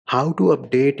How to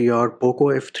update your Poco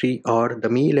F3 or the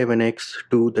Mi 11X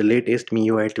to the latest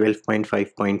Miui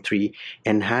 12.5.3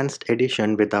 enhanced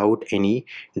edition without any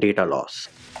data loss.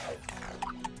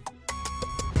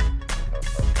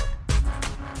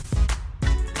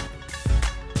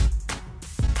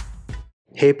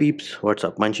 Hey peeps, what's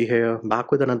up? Manchi here,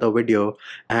 back with another video,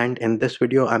 and in this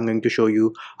video I'm going to show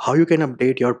you how you can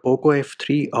update your Poco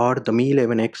F3 or the Mi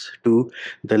 11X to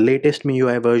the latest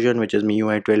MIUI version, which is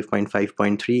MIUI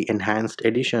 12.5.3 enhanced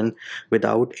edition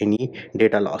without any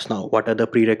data loss. Now, what are the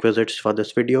prerequisites for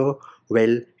this video?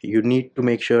 Well, you need to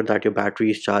make sure that your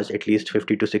battery is charged at least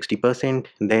 50 to 60%.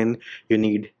 Then you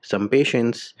need some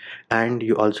patience, and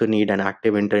you also need an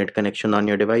active internet connection on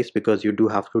your device, because you do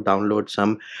have to download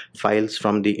some files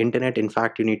from the internet. In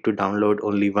fact, you need to download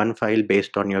only one file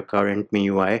based on your current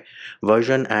MIUI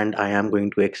version, and I am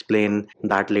going to explain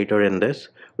that later in this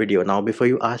video. Now, before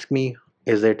you ask me,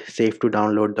 is it safe to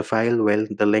download the file? Well,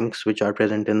 the links which are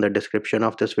present in the description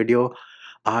of this video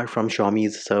are from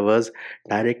Xiaomi's servers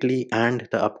directly, and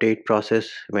the update process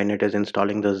when it is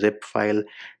installing the zip file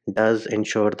does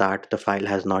ensure that the file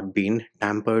has not been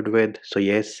tampered with. So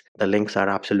yes, the links are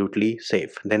absolutely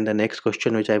safe. Then the next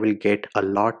question which I will get a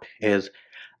lot is,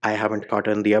 I haven't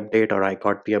gotten the update, or I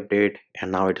got the update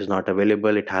and now it is not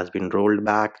available, it has been rolled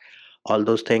back. All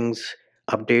those things,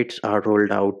 updates are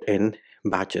rolled out in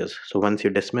batches. So once you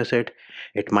dismiss it,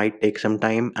 it might take some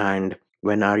time, and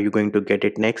when are you going to get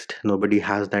it next? Nobody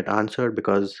has that answer,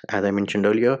 because as I mentioned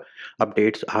earlier,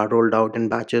 updates are rolled out in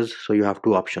batches. So you have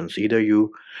two options: either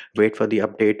you wait for the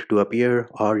update to appear,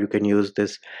 or you can use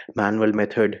this manual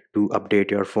method to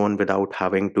update your phone without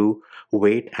having to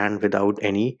wait and without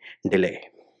any delay.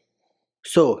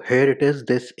 So here it is.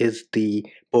 This is the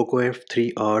Poco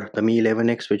F3 or the Mi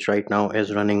 11X, which right now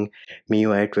is running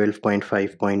MIUI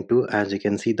 12.5.2. As you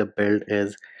can see, the build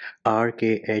is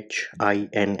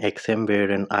RKHINXM, where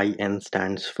an IN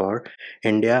stands for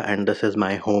India, and this is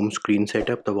my home screen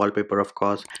setup. The wallpaper, of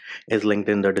course, is linked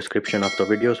in the description of the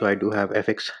video. So I do have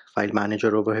FX file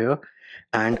manager over here,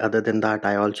 and other than that,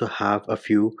 I also have a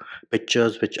few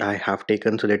pictures which I have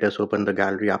taken. So let us open the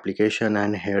gallery application,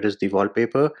 and here is the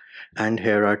wallpaper, and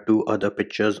here are two other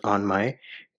pictures on my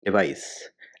device.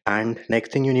 And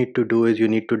next thing you need to do is you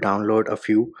need to download a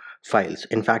few files.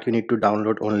 In fact, you need to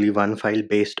download only one file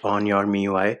based on your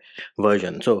MIUI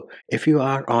version. So if you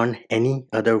are on any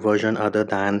other version other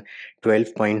than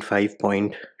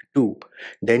 12.5.2,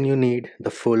 then you need the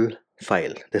full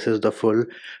file. This is the full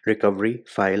recovery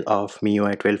file of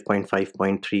MIUI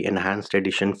 12.5.3 enhanced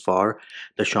edition for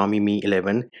the Xiaomi Mi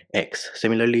 11X.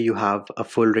 Similarly, you have a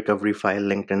full recovery file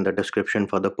linked in the description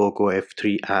for the Poco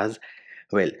F3 as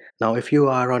well. Now, if you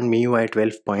are on MIUI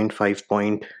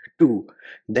 12.5.2,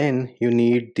 then you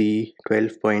need the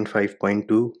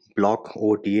 12.5.2 block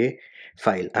OTA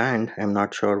file, and I'm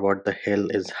not sure what the hell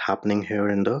is happening here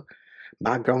in the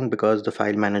background, because the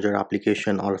file manager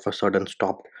application all of a sudden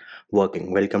stopped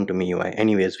working. Welcome to MIUI.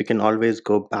 Anyways, we can always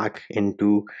go back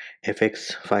into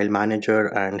FX file manager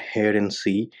and here and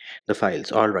see the files.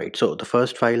 All right, so the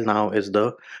first file now is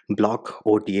the block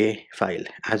OTA file.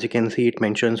 As you can see, it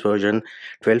mentions version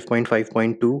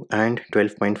 12.5.2 and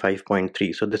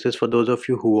 12.5.3. so this is for those of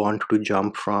you who want to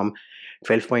jump from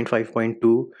 12.5.2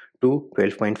 to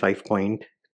 12.5.3.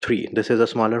 This is a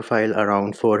smaller file,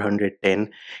 around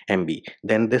 410 MB.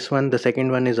 Then this one, the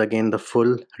second one, is again the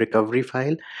full recovery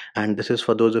file, and this is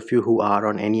for those of you who are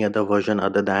on any other version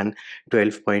other than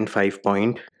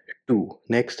 12.5.2.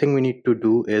 Next thing we need to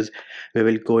do is we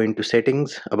will go into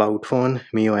settings, about phone,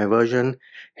 MIUI version.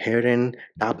 Herein,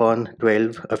 tap on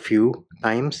 12 a few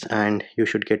times and you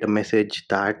should get a message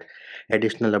that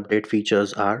additional update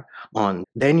features are on.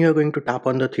 Then you're going to tap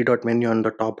on the three dot menu on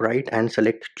the top right and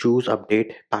select choose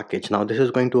update package. Now this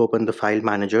is going to open the file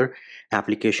manager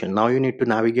application. Now you need to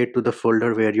navigate to the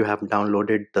folder where you have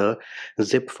downloaded the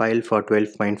zip file for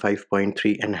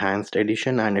 12.5.3 enhanced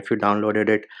edition, and if you downloaded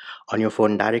it on your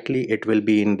phone directly, it will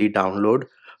be in the download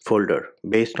folder.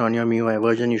 Based on your MIUI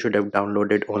version, you should have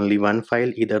downloaded only one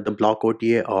file, either the block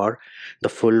OTA or the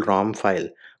full ROM file.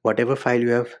 Whatever file you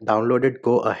have downloaded,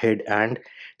 go ahead and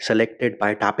select it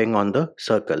by tapping on the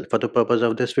circle. For the purpose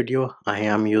of this video, I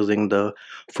am using the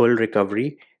full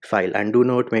recovery file, and do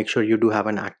note, make sure you do have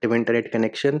an active internet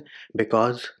connection,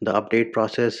 because the update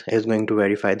process is going to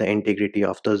verify the integrity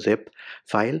of the zip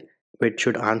file. which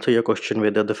should answer your question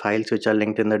whether the files which are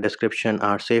linked in the description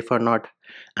are safe or not.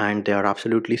 And they are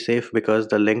absolutely safe because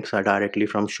the links are directly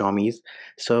from Xiaomi's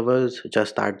servers,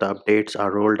 just that the updates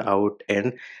are rolled out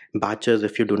in batches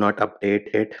if you do not update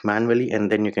it manually,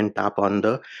 and then you can tap on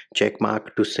the check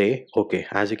mark to say okay.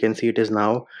 As you can see, it is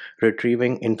now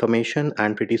retrieving information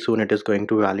and pretty soon it is going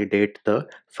to validate the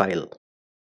file.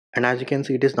 And as you can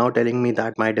see, it is now telling me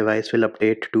that my device will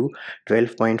update to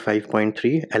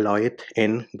 12.5.3 Alloyth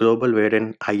in global,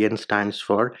 wherein IN stands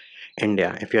for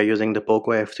India. If you're using the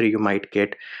Poco F3, you might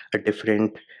get a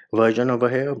different version over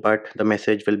here, but the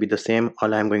message will be the same.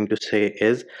 All I'm going to say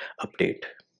is update.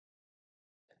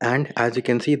 And as you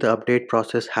can see, the update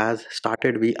process has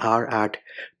started. We are at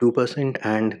 2%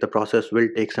 and the process will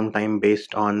take some time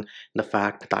based on the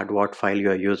fact that what file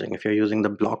you are using. If you're using the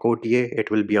block OTA,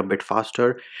 it will be a bit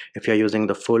faster. If you're using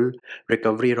the full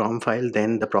recovery ROM file,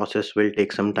 then the process will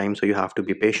take some time, so you have to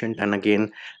be patient. And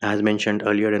again, as mentioned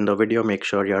earlier in the video, make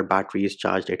sure your battery is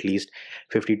charged at least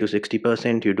 50 to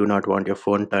 60%. You do not want your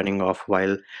phone turning off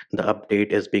while the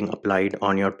update is being applied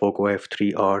on your Poco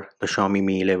F3 or the Xiaomi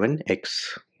Mi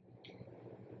 11X.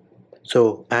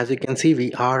 So as you can see,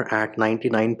 we are at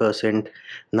 99%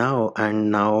 now,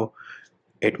 and now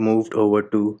it moved over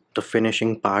to the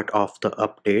finishing part of the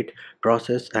update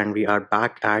process and we are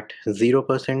back at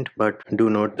 0%, but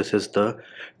do note this is the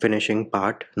finishing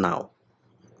part now.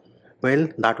 Well,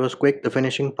 that was quick. The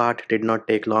finishing part did not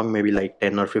take long, maybe like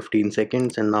 10 or 15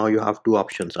 seconds, and now you have two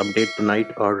options: update tonight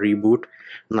or reboot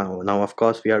now. Now of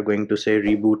course we are going to say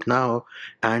reboot now,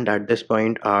 and at this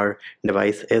point our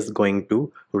device is going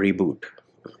to reboot.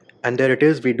 And there it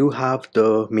is, we do have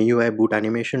the MIUI boot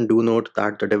animation. Do note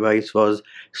that the device was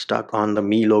stuck on the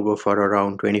Mi logo for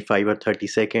around 25 or 30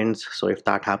 seconds. So if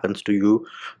that happens to you,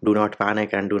 do not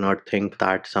panic and do not think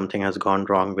that something has gone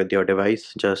wrong with your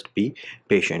device. Just be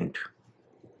patient.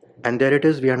 And there it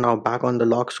is, we are now back on the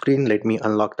lock screen. Let me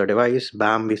unlock the device.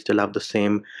 Bam, we still have the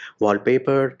same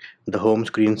wallpaper. The home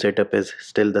screen setup is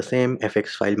still the same.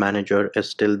 FX file manager is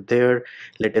still there.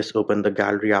 Let us open the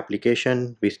gallery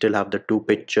application. We still have the two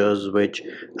pictures which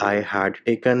I had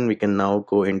taken. We can now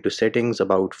go into settings,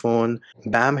 about phone.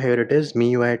 Bam, here it is,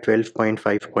 MIUI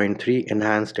 12.5.3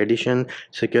 enhanced edition.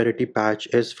 Security patch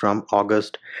is from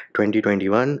August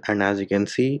 2021, and as you can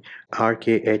see,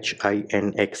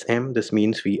 RKHINXM, this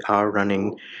means we are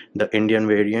running the Indian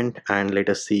variant. And let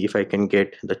us see if I can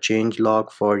get the change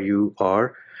log for you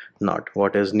or not.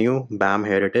 What is new? Bam,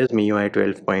 here it is, MIUI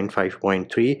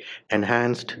 12.5.3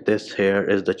 enhanced. This here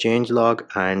is the change log,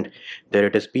 and there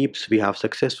it is, peeps. We have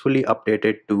successfully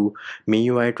updated to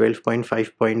MIUI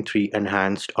 12.5.3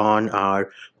 enhanced on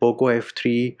our Poco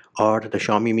F3 or the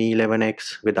Xiaomi Mi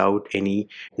 11X without any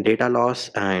data loss.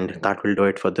 And that will do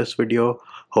it for this video.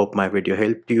 Hope my video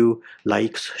helped you.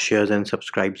 Likes, shares and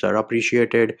subscribes are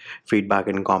appreciated. Feedback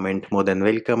and comment more than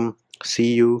welcome.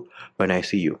 See you when I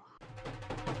see you.